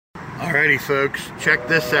Alrighty, folks, check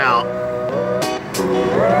this out.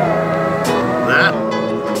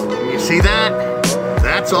 Can you see that?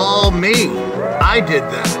 That's all me. I did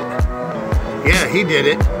that. Yeah, he did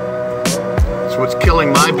it. That's what's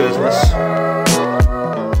killing my business.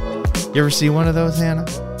 You ever see one of those, Hannah?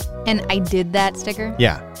 And I did that sticker?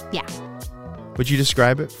 Yeah. Yeah. Would you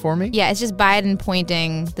describe it for me? Yeah, it's just Biden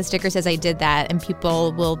pointing. The sticker says I did that, and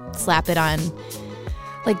people will slap it on,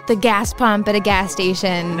 like, the gas pump at a gas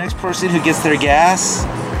station. The next person who gets their gas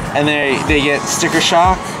and they get sticker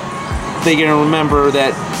shock, they're going to remember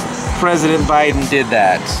that President Biden did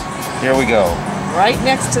that. Here we go. Right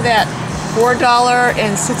next to that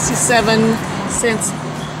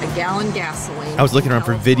 $4.67 a gallon gasoline. I was looking around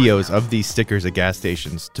for videos of these stickers at gas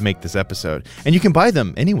stations to make this episode. And you can buy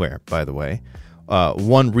them anywhere, by the way.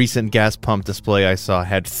 One recent gas pump display I saw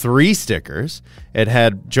had 3 stickers. It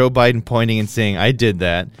had Joe Biden pointing and saying, I did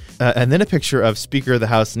that. And then a picture of Speaker of the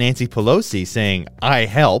House Nancy Pelosi saying, I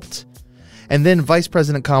helped. And then Vice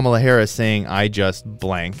President Kamala Harris saying, I just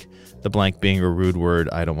blank. The blank being a rude word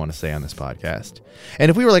I don't want to say on this podcast. And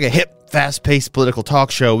if we were like a hip, fast-paced political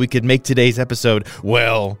talk show, we could make today's episode,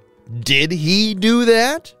 well, did he do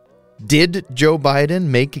that? Did Joe Biden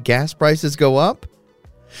make gas prices go up?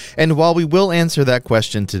 And while we will answer that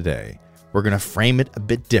question today, we're going to frame it a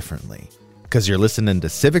bit differently. Because you're listening to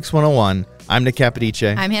Civics 101. I'm Nick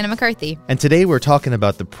Capodice. I'm Hannah McCarthy. And today we're talking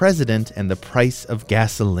about the president and the price of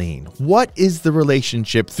gasoline. What is the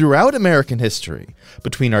relationship throughout American history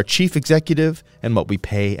between our chief executive and what we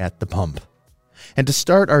pay at the pump? And to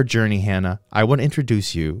start our journey, Hannah, I want to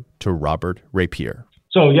introduce you to Robert Rapier.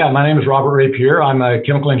 So, yeah, my name is Robert Rapier. I'm a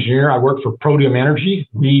chemical engineer. I work for Proteum Energy.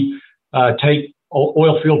 We take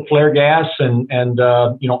oil field flare gas and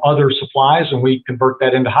other supplies, and we convert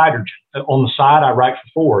that into hydrogen. On the side, I write for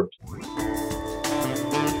Ford.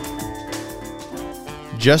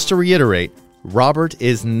 Just to reiterate, Robert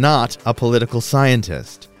is not a political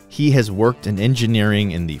scientist. He has worked in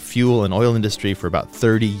engineering in the fuel and oil industry for about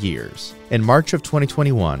 30 years. In March of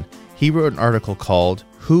 2021, he wrote an article called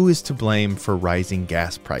Who is to Blame for Rising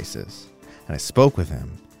Gas Prices? And I spoke with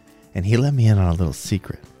him, and he let me in on a little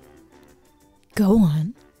secret. Go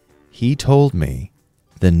on. He told me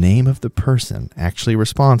the name of the person actually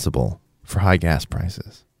responsible for high gas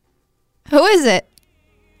prices. Who is it?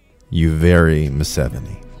 Yoweri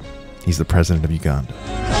Museveni. He's the president of Uganda.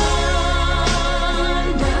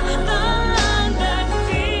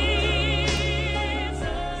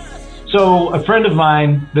 So a friend of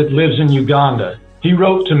mine that lives in Uganda, he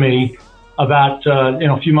wrote to me about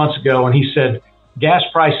a few months ago, and he said, gas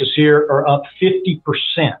prices here are up 50%.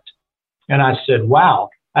 And I said, wow.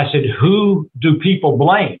 I said, who do people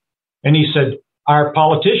blame? And he said, our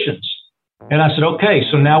politicians. And I said, okay,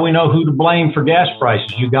 so now we know who to blame for gas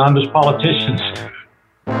prices, Uganda's politicians.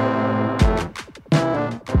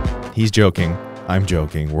 He's joking. I'm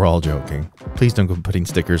joking. We're all joking. Please don't go putting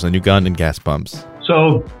stickers on Ugandan gas pumps.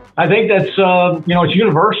 So I think that's, it's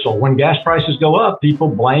universal. When gas prices go up, people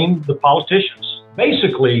blame the politicians.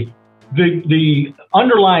 Basically, the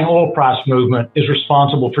underlying oil price movement is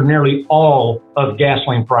responsible for nearly all of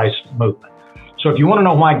gasoline price movement. So if you want to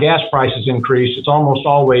know why gas prices increased, it's almost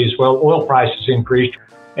always, oil prices increased.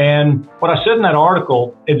 And what I said in that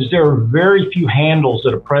article is there are very few handles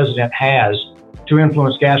that a president has to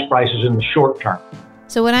influence gas prices in the short term.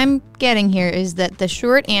 So what I'm getting here is that the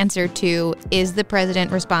short answer to is the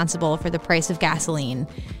president responsible for the price of gasoline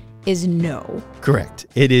is no. Correct.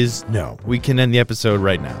 It is no. We can end the episode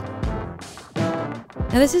right now.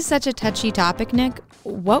 Now, this is such a touchy topic, Nick.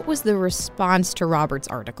 What was the response to Robert's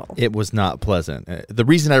article? It was not pleasant. The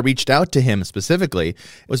reason I reached out to him specifically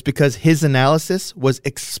was because his analysis was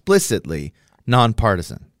explicitly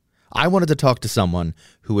nonpartisan. I wanted to talk to someone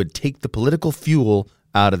who would take the political fuel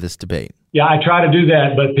out of this debate. Yeah, I try to do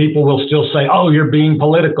that, but people will still say, "Oh, you're being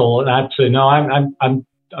political," and I'd say, "No, I'm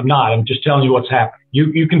not. I'm just telling you what's happening.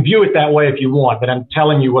 You can view it that way if you want, but I'm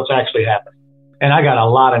telling you what's actually happening." And I got a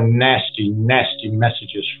lot of nasty, nasty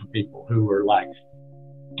messages from people who were like,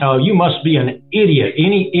 "Oh, you must be an idiot.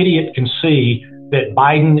 Any idiot can see that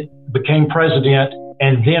Biden became president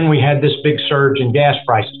and then we had this big surge in gas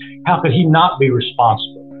prices. How could he not be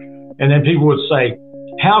responsible?" And then people would say,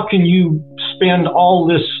 "How can you spend all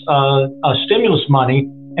this stimulus money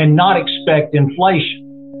and not expect inflation?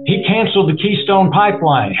 He canceled the Keystone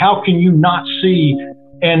Pipeline. How can you not see?"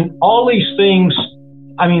 And all these things,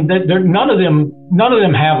 I mean, none of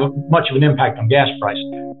them have much of an impact on gas prices.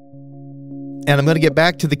 And I'm going to get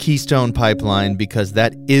back to the Keystone Pipeline because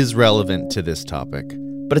that is relevant to this topic.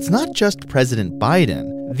 But it's not just President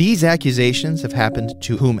Biden. These accusations have happened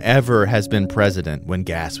to whomever has been president when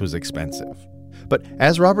gas was expensive. But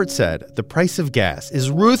as Robert said, the price of gas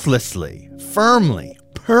is ruthlessly, firmly,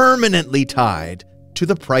 permanently tied to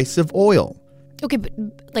the price of oil. Okay, but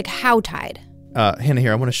like how tied? Hannah,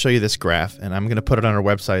 here, I want to show you this graph, and I'm going to put it on our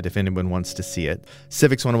website if anyone wants to see it,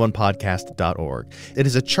 civics101podcast.org. It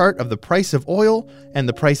is a chart of the price of oil and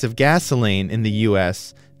the price of gasoline in the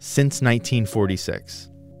U.S. since 1946.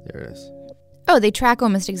 There it is. Oh, they track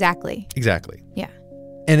almost exactly. Exactly. Yeah.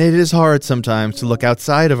 And it is hard sometimes to look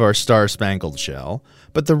outside of our star-spangled shell,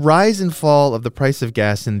 but the rise and fall of the price of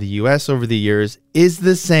gas in the U.S. over the years is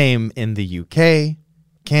the same in the U.K.,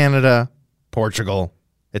 Canada, Portugal,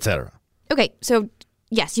 etc. Okay, so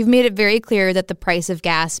yes, you've made it very clear that the price of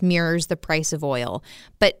gas mirrors the price of oil.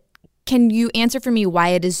 But can you answer for me why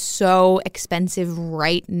it is so expensive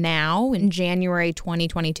right now in January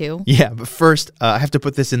 2022? Yeah, but first, I have to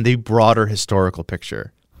put this in the broader historical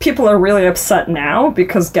picture. People are really upset now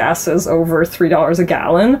because gas is over $3 a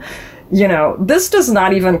gallon. You know, this does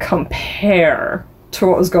not even compare to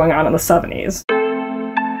what was going on in the 70s.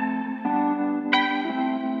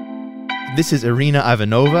 This is Irina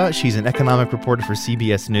Ivanova. She's an economic reporter for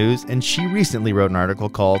CBS News, and she recently wrote an article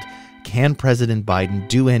called "Can President Biden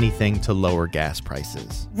Do Anything to Lower Gas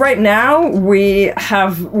Prices?" Right now, we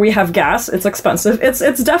have gas. It's expensive.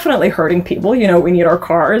 It's definitely hurting people. You know, we need our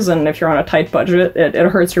cars, and if you're on a tight budget, it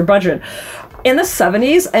hurts your budget. In the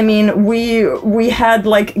 70s, I mean, we had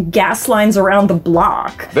like gas lines around the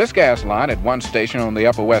block. This gas line at one station on the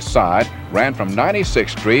Upper West Side ran from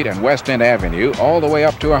 96th Street and West End Avenue all the way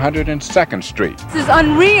up to 102nd Street. This is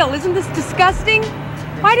unreal. Isn't this disgusting?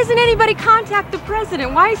 Why doesn't anybody contact the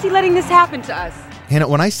president? Why is he letting this happen to us? Hannah,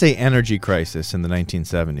 when I say energy crisis in the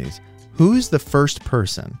 1970s, who's the first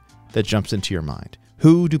person that jumps into your mind?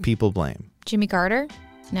 Who do people blame? Jimmy Carter?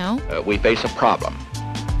 No? We face a problem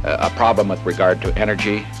with regard to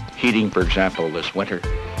energy, heating, for example, this winter,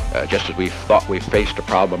 just as we thought we faced a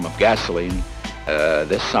problem of gasoline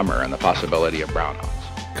this summer and the possibility of brownouts.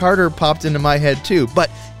 Carter popped into my head too, but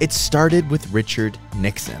it started with Richard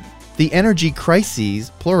Nixon. The energy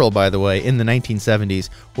crises, plural by the way, in the 1970s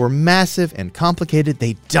were massive and complicated.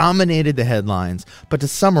 They dominated the headlines. But to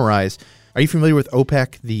summarize, are you familiar with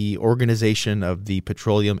OPEC, the Organization of the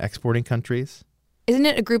Petroleum Exporting Countries? Isn't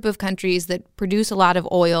it a group of countries that produce a lot of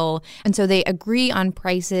oil, and so they agree on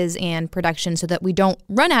prices and production so that we don't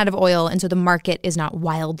run out of oil, and so the market is not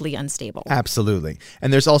wildly unstable? Absolutely.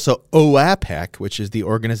 And there's also OAPEC, which is the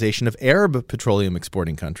Organization of Arab Petroleum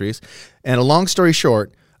Exporting Countries. And a long story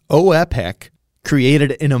short, OAPEC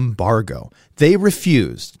created an embargo. They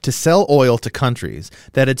refused to sell oil to countries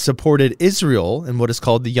that had supported Israel in what is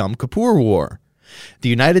called the Yom Kippur War. The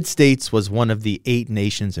United States was one of the 8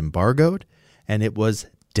 nations embargoed, and it was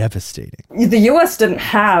devastating. The U.S. didn't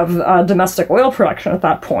have domestic oil production at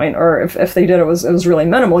that point, or if they did, it was really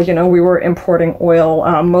minimal. You know, we were importing oil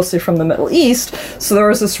mostly from the Middle East, so there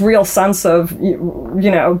was this real sense of,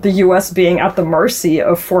 you know, the U.S. being at the mercy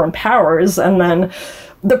of foreign powers, and then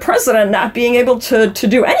the president not being able to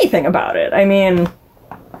do anything about it. I mean,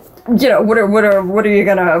 you know, what are you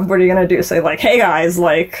gonna do? Say like, hey guys,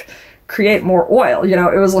 like, create more oil? You know,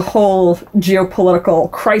 it was a whole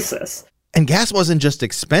geopolitical crisis. And gas wasn't just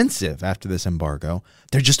expensive after this embargo.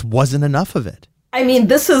 There just wasn't enough of it. I mean,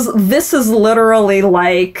 this is literally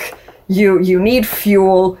like you need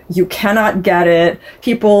fuel, you cannot get it.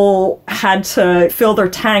 People had to fill their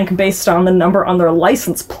tank based on the number on their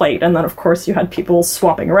license plate. And then, of course, you had people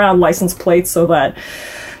swapping around license plates so that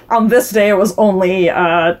on this day it was only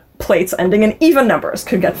plates ending in even numbers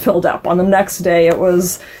could get filled up. On the next day, it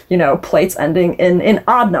was, you know, plates ending in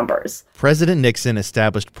odd numbers. President Nixon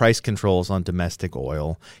established price controls on domestic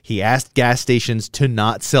oil. He asked gas stations to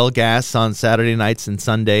not sell gas on Saturday nights and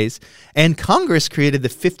Sundays. And Congress created the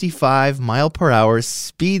 55-mile-per-hour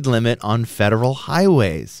speed limit on federal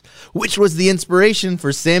highways, which was the inspiration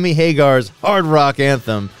for Sammy Hagar's hard rock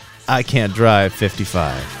anthem, I Can't Drive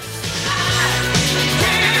 55.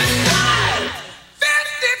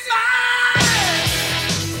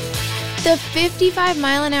 The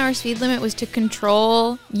 55-mile-an-hour speed limit was to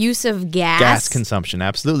control use of gas? Gas consumption,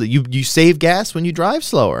 absolutely. You save gas when you drive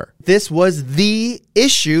slower. This was the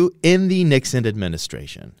issue in the Nixon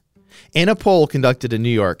administration. In a poll conducted in New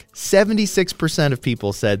York, 76% of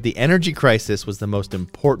people said the energy crisis was the most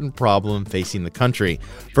important problem facing the country,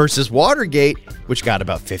 versus Watergate, which got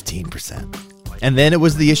about 15%. And then it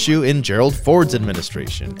was the issue in Gerald Ford's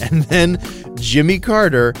administration. And then Jimmy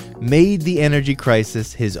Carter made the energy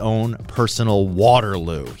crisis his own personal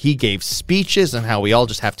Waterloo. He gave speeches on how we all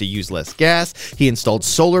just have to use less gas. He installed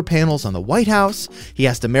solar panels on the White House. He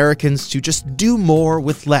asked Americans to just do more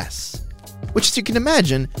with less, which, as you can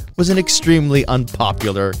imagine, was an extremely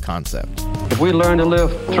unpopular concept. If we learn to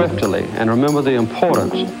live thriftily and remember the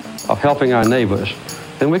importance of helping our neighbors,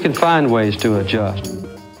 then we can find ways to adjust.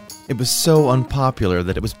 It was so unpopular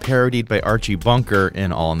that it was parodied by Archie Bunker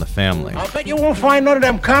in All in the Family. I bet you won't find none of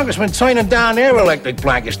them congressmen signing down their electric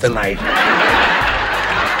blankets tonight.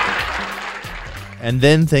 And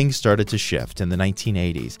then things started to shift in the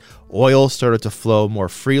 1980s. Oil started to flow more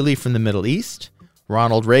freely from the Middle East.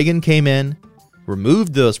 Ronald Reagan came in,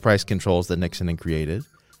 removed those price controls that Nixon had created,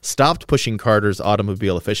 stopped pushing Carter's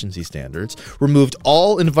automobile efficiency standards, removed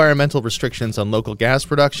all environmental restrictions on local gas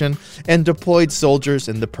production, and deployed soldiers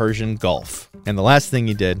in the Persian Gulf. And the last thing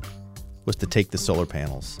he did was to take the solar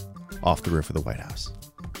panels off the roof of the White House.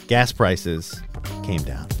 Gas prices came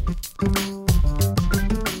down.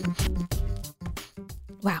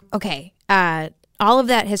 Wow. Okay. All of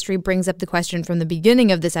that history brings up the question from the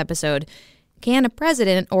beginning of this episode. Can a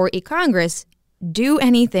president or a Congress do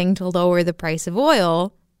anything to lower the price of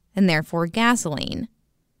oil and therefore gasoline?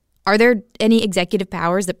 Are there any executive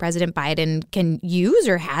powers that President Biden can use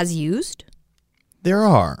or has used? There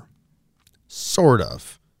are. Sort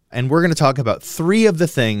of. And we're going to talk about 3 of the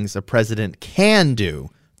things a president can do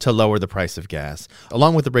to lower the price of gas,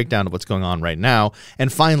 along with the breakdown of what's going on right now,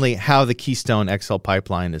 and finally, how the Keystone XL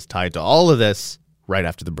pipeline is tied to all of this right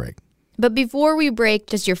after the break. But before we break,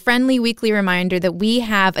 just your friendly weekly reminder that we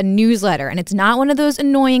have a newsletter, and it's not one of those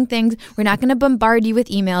annoying things. We're not going to bombard you with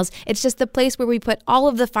emails. It's just the place where we put all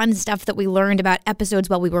of the fun stuff that we learned about episodes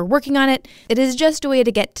while we were working on it. It is just a way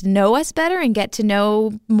to get to know us better and get to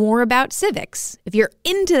know more about civics. If you're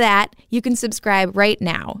into that, you can subscribe right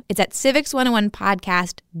now. It's at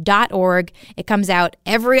civics101podcast.org. It comes out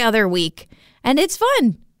every other week, and it's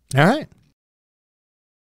fun. All right.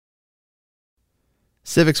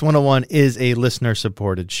 Civics 101 is a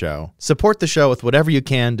listener-supported show. Support the show with whatever you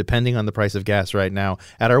can, depending on the price of gas right now,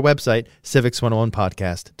 at our website,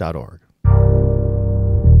 civics101podcast.org.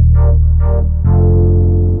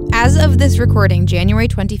 As of this recording, January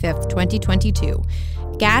 25th, 2022,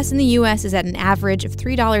 gas in the U.S. is at an average of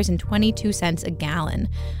 $3.22 a gallon,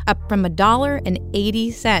 up from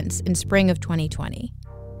 $1.80 in spring of 2020.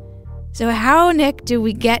 So how, Nick, do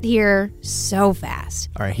we get here so fast?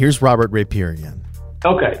 All right, here's Robert Rapier again.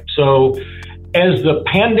 Okay, so as the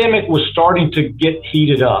pandemic was starting to get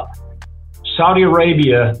heated up, Saudi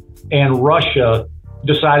Arabia and Russia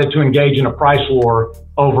decided to engage in a price war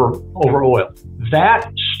over oil.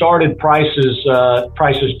 That started prices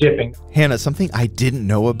dipping. Hannah, something I didn't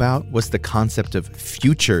know about was the concept of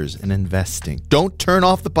futures in investing. Don't turn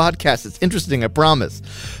off the podcast. It's interesting, I promise.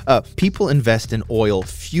 People invest in oil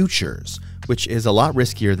futures, which is a lot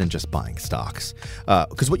riskier than just buying stocks.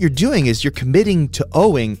 Because what you're doing is you're committing to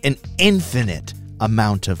owing an infinite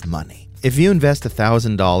amount of money. If you invest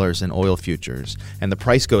 $1,000 in oil futures and the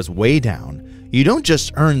price goes way down, you don't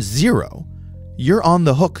just earn zero. You're on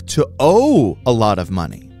the hook to owe a lot of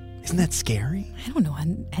money. Isn't that scary? I don't know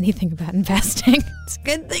anything about investing. It's a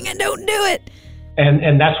good thing I don't do it.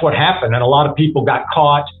 And that's what happened. And a lot of people got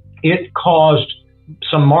caught. It caused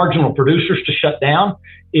some marginal producers to shut down.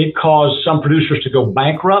 It caused some producers to go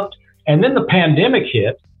bankrupt. And then the pandemic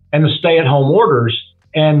hit and the stay-at-home orders,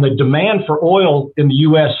 and the demand for oil in the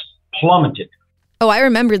U.S. plummeted. Oh, I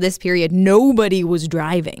remember this period. Nobody was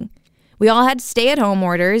driving. We all had stay-at-home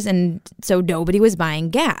orders, and so nobody was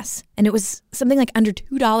buying gas. And it was something like under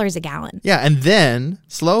 $2 a gallon. Yeah, and then,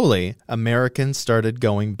 slowly, Americans started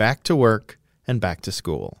going back to work and back to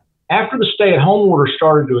school. After the stay-at-home order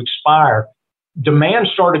started to expire, demand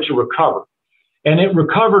started to recover. And it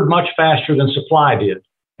recovered much faster than supply did.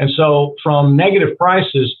 And so from negative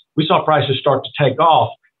prices, we saw prices start to take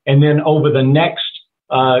off. And then over the next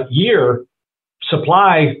year,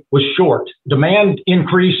 supply was short. Demand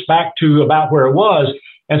increased back to about where it was,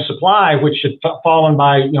 and supply, which had fallen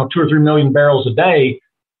by 2 or 3 million barrels a day,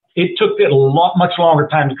 it took it much longer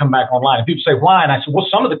time to come back online. And people say, why? And I said, well,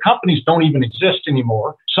 some of the companies don't even exist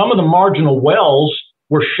anymore. Some of the marginal wells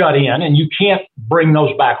were shut in, and you can't bring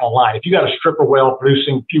those back online. If you got a stripper well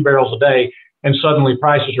producing a few barrels a day and suddenly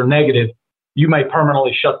prices are negative, you may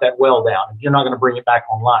permanently shut that well down. You're not going to bring it back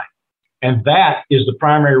online. And that is the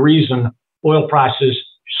primary reason oil prices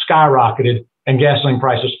skyrocketed and gasoline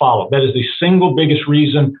prices followed. That is the single biggest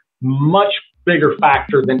reason, much bigger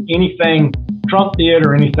factor than anything Trump did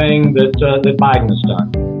or anything that Biden has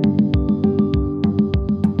done.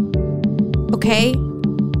 Okay,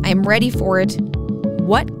 I'm ready for it.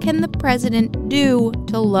 What can the president do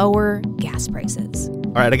to lower gas prices?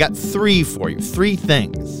 All right, I got 3 for you. 3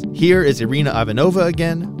 things. Here is Irina Ivanova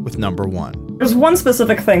again with number 1. There's one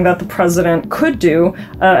specific thing that the president could do,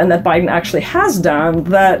 and that Biden actually has done,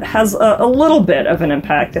 that has a little bit of an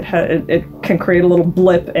impact. It can create a little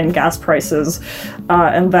blip in gas prices,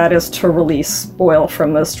 and that is to release oil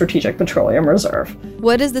from the Strategic Petroleum Reserve.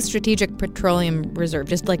 What is the Strategic Petroleum Reserve?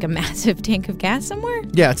 Just like a massive tank of gas somewhere?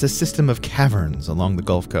 Yeah, it's a system of caverns along the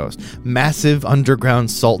Gulf Coast. Massive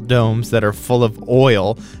underground salt domes that are full of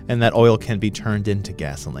oil, and that oil can be turned into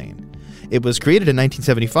gasoline. It was created in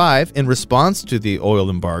 1975 in response to the oil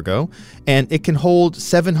embargo, and it can hold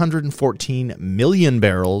 714 million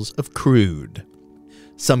barrels of crude.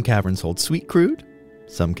 Some caverns hold sweet crude,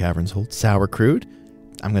 some caverns hold sour crude.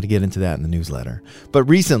 I'm going to get into that in the newsletter. But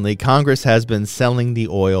recently, Congress has been selling the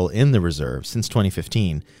oil in the reserve since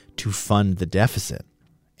 2015 to fund the deficit.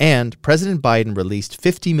 And President Biden released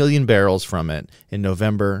 50 million barrels from it in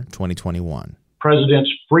November 2021. Presidents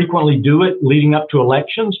frequently do it leading up to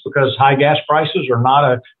elections because high gas prices are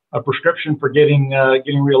not a prescription for getting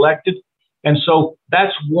reelected. And so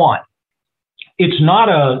that's one. It's not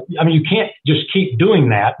you can't just keep doing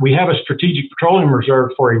that. We have a strategic petroleum reserve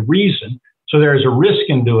for a reason. So there is a risk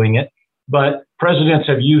in doing it. But presidents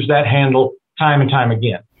have used that handle time and time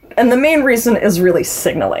again. And the main reason is really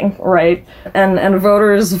signaling, right? And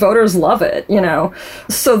voters love it, you know.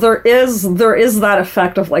 So there is that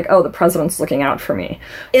effect of like, oh, the president's looking out for me.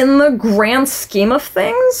 In the grand scheme of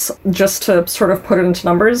things, just to sort of put it into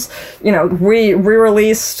numbers, you know, we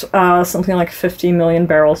released something like 50 million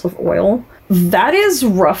barrels of oil. That is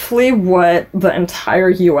roughly what the entire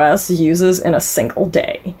U.S. uses in a single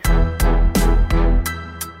day.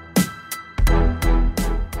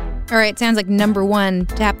 All right, sounds like number one,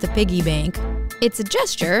 tap the piggy bank. It's a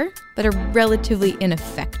gesture, but a relatively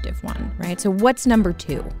ineffective one, right? So what's number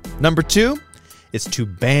two? Number two is to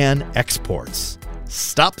ban exports.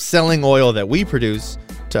 Stop selling oil that we produce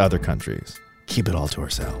to other countries. Keep it all to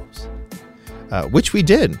ourselves. Which we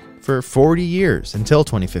did for 40 years until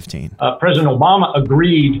 2015. President Obama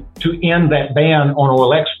agreed to end that ban on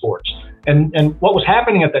oil exports. And what was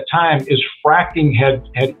happening at that time is fracking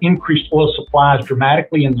had increased oil supplies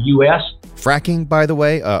dramatically in the U.S. Fracking, by the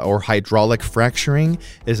way, or hydraulic fracturing,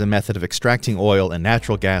 is a method of extracting oil and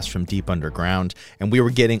natural gas from deep underground, and we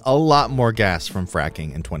were getting a lot more gas from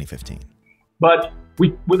fracking in 2015. But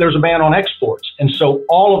there's a ban on exports, and so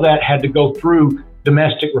all of that had to go through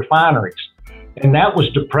domestic refineries, and that was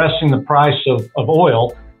depressing the price of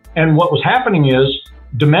oil. And what was happening is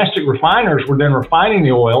domestic refiners were then refining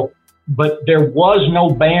the oil, but there was no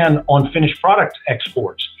ban on finished product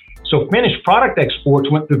exports. So finished product exports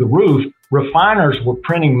went through the roof. Refiners were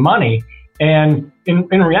printing money. And in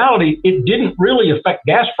reality, it didn't really affect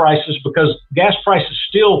gas prices because gas prices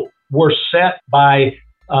still were set by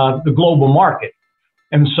the global market.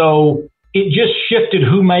 And so it just shifted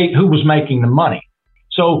who was making the money.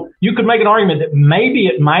 So you could make an argument that maybe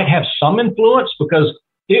it might have some influence because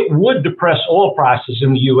it would depress oil prices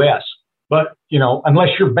in the U.S. But, you know, unless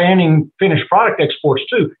you're banning finished product exports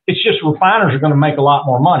too, it's just refiners are going to make a lot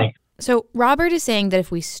more money. So Robert is saying that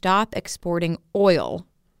if we stop exporting oil,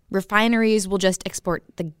 refineries will just export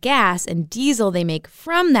the gas and diesel they make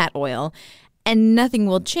from that oil, and nothing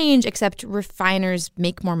will change except refiners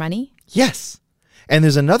make more money? Yes. And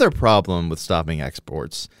there's another problem with stopping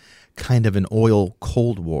exports, kind of an oil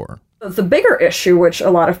cold war. The bigger issue, which a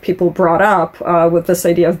lot of people brought up with this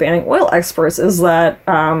idea of banning oil exports, is that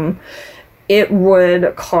it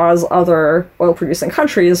would cause other oil-producing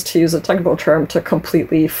countries, to use a technical term, to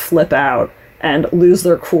completely flip out and lose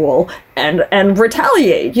their cool and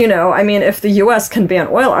retaliate. You know, I mean, if the U.S. can ban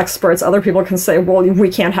oil exports, other people can say, well,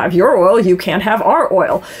 we can't have your oil, you can't have our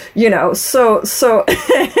oil. You know, so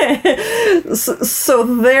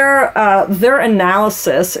their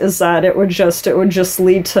analysis is that it would just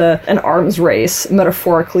lead to an arms race,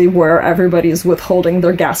 metaphorically, where everybody's withholding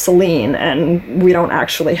their gasoline and we don't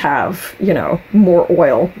actually have, you know, more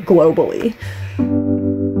oil globally.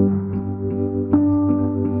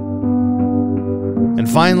 And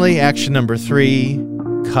finally, action number 3,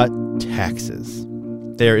 cut taxes.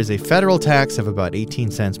 There is a federal tax of about 18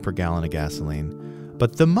 cents per gallon of gasoline,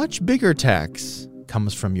 but the much bigger tax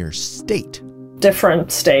comes from your state.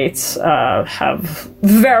 Different states have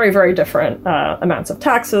very, very different amounts of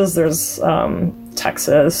taxes. There's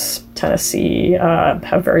Texas, Tennessee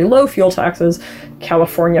have very low fuel taxes.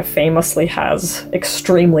 California famously has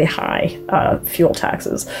extremely high fuel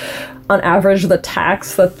taxes. On average, the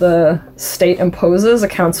tax that the state imposes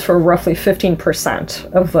accounts for roughly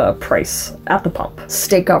 15% of the price at the pump.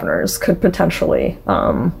 State governors could potentially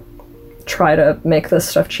try to make this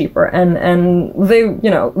stuff cheaper, and they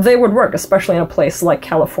would work, especially in a place like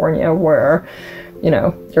California where, you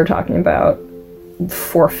know, you're talking about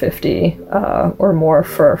 $4.50 or more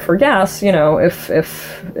for gas,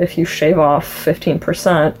 if you shave off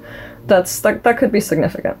 15%, that could be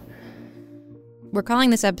significant. We're calling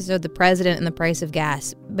this episode The President and the Price of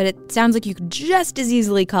Gas, but it sounds like you could just as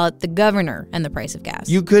easily call it The Governor and the Price of Gas.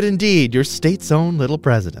 You could indeed, your state's own little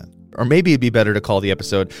president. Or maybe it'd be better to call the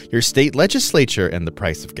episode Your State Legislature and the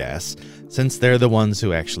Price of Gas, since they're the ones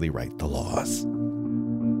who actually write the laws.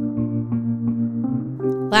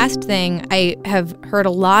 Last thing, I have heard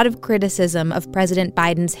a lot of criticism of President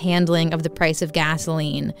Biden's handling of the price of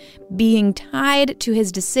gasoline being tied to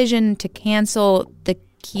his decision to cancel the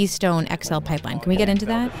Keystone XL pipeline. Can we get into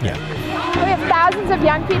that? Yeah. We have thousands of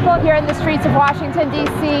young people here in the streets of Washington,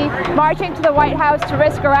 D.C., marching to the White House to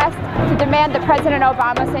risk arrest to demand that President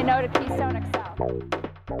Obama say no to Keystone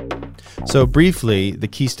XL. So briefly, the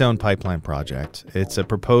Keystone Pipeline Project. It's a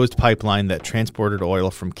proposed pipeline that transported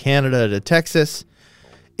oil from Canada to Texas.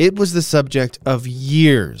 It was the subject of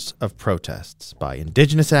years of protests by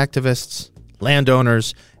indigenous activists,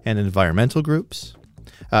 landowners, and environmental groups.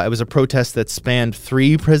 It was a protest that spanned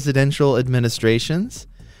 3 presidential administrations,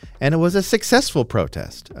 and it was a successful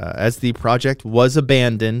protest as the project was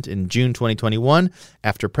abandoned in June 2021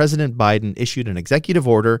 after President Biden issued an executive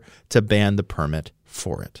order to ban the permit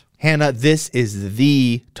for it. Hannah, this is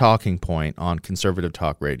the talking point on conservative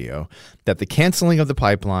talk radio, that the canceling of the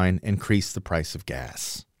pipeline increased the price of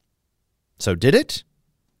gas. So did it?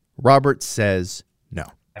 Robert says no.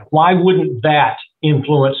 Why wouldn't that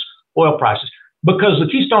influence oil prices? Because the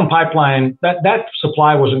Keystone Pipeline, that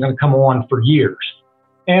supply wasn't going to come on for years.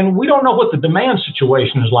 And we don't know what the demand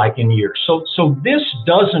situation is like in years. So this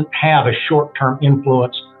doesn't have a short-term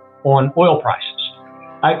influence on oil prices.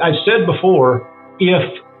 I said before, if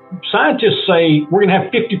scientists say we're going to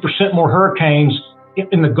have 50% more hurricanes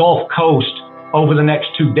in the Gulf Coast over the next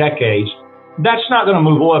 2 decades, that's not going to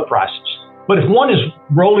move oil prices. But if one is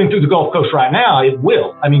rolling through the Gulf Coast right now, it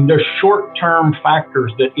will. I mean, there's short-term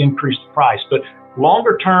factors that increase the price, but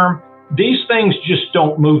longer term, these things just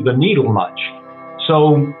don't move the needle much.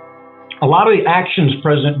 So a lot of the actions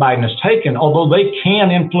President Biden has taken, although they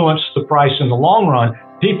can influence the price in the long run,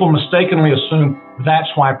 people mistakenly assume that's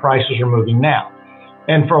why prices are moving now.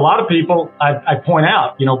 And for a lot of people, I point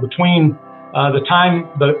out, between the time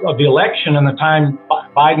of the election and the time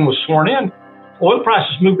Biden was sworn in, oil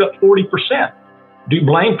prices moved up 40%. Do you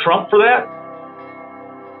blame Trump for that?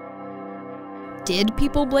 Did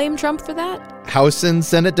people blame Trump for that? House and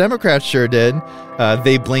Senate Democrats sure did.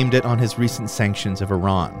 They blamed it on his recent sanctions of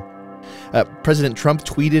Iran. President Trump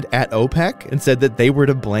tweeted at OPEC and said that they were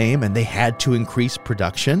to blame and they had to increase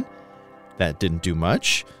production. That didn't do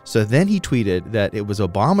much. So then he tweeted that it was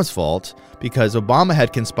Obama's fault because Obama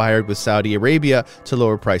had conspired with Saudi Arabia to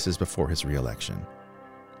lower prices before his re-election.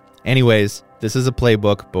 Anyways, this is a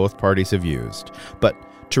playbook both parties have used. But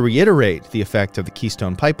to reiterate the effect of the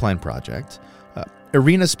Keystone Pipeline project,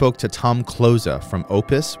 Irina spoke to Tom Kloza from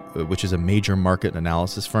Opus, which is a major market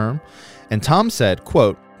analysis firm. And Tom said,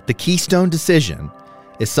 quote, "The Keystone decision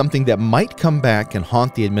is something that might come back and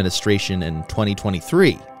haunt the administration in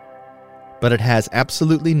 2023. But it has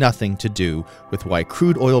absolutely nothing to do with why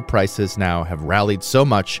crude oil prices now have rallied so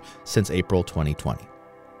much since April 2020.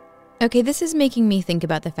 Okay, this is making me think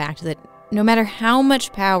about the fact that no matter how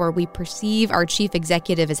much power we perceive our chief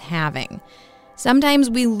executive as having, sometimes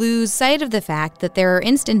we lose sight of the fact that there are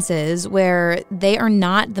instances where they are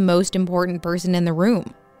not the most important person in the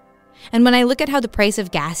room. And when I look at how the price of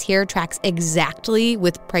gas here tracks exactly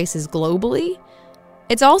with prices globally,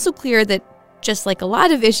 it's also clear that just like a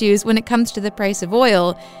lot of issues when it comes to the price of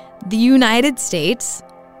oil, the United States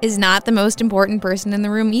is not the most important person in the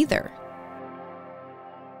room either.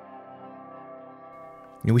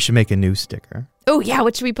 We should make a new sticker. Oh, yeah.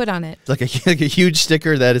 What should we put on it? Like a huge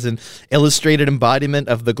sticker that is an illustrated embodiment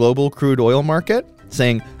of the global crude oil market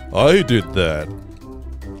saying, "I did that."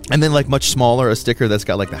 And then much smaller, a sticker that's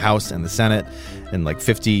got the House and the Senate and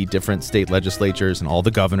 50 different state legislatures and all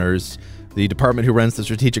the governors, the department who runs the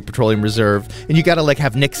Strategic Petroleum Reserve. And you got to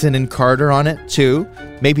have Nixon and Carter on it too.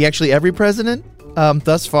 Maybe actually every president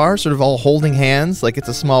thus far, sort of all holding hands like it's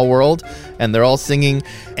a small world. And they're all singing,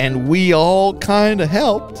 "And we all kind of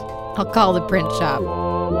helped." I'll call the print shop.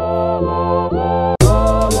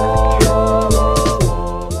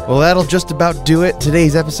 Well, that'll just about do it.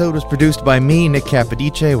 Today's episode was produced by me, Nick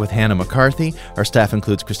Capodice, with Hannah McCarthy. Our staff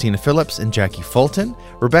includes Christina Phillips and Jackie Fulton.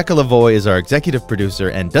 Rebecca Lavoie is our executive producer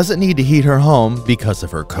and doesn't need to heat her home because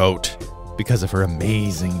of her coat, because of her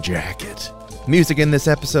amazing jacket. Music in this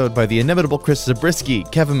episode by the inimitable Chris Zabriskie,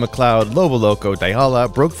 Kevin MacLeod, Lobo Loco,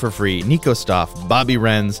 Diala, Broke for Free, Nico Stoff, Bobby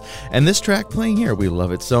Renz, and this track playing here, we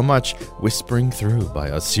love it so much, Whispering Through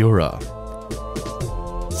by Asura.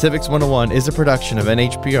 Civics 101 is a production of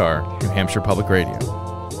NHPR, New Hampshire Public Radio.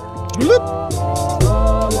 Bloop.